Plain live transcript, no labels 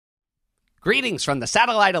Greetings from the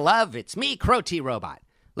satellite of love. It's me, Crow T Robot.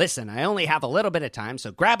 Listen, I only have a little bit of time,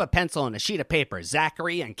 so grab a pencil and a sheet of paper,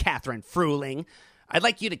 Zachary and Catherine Fruling. I'd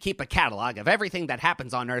like you to keep a catalog of everything that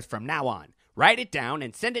happens on Earth from now on. Write it down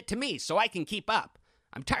and send it to me so I can keep up.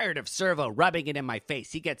 I'm tired of Servo rubbing it in my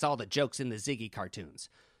face. He gets all the jokes in the Ziggy cartoons.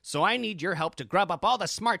 So I need your help to grub up all the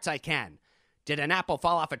smarts I can. Did an apple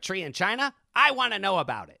fall off a tree in China? I want to know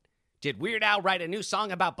about it. Did Weird Al write a new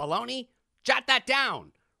song about baloney? Jot that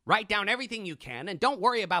down. Write down everything you can, and don't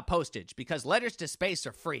worry about postage, because letters to space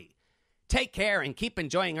are free. Take care and keep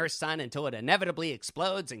enjoying Earth's sun until it inevitably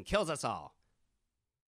explodes and kills us all.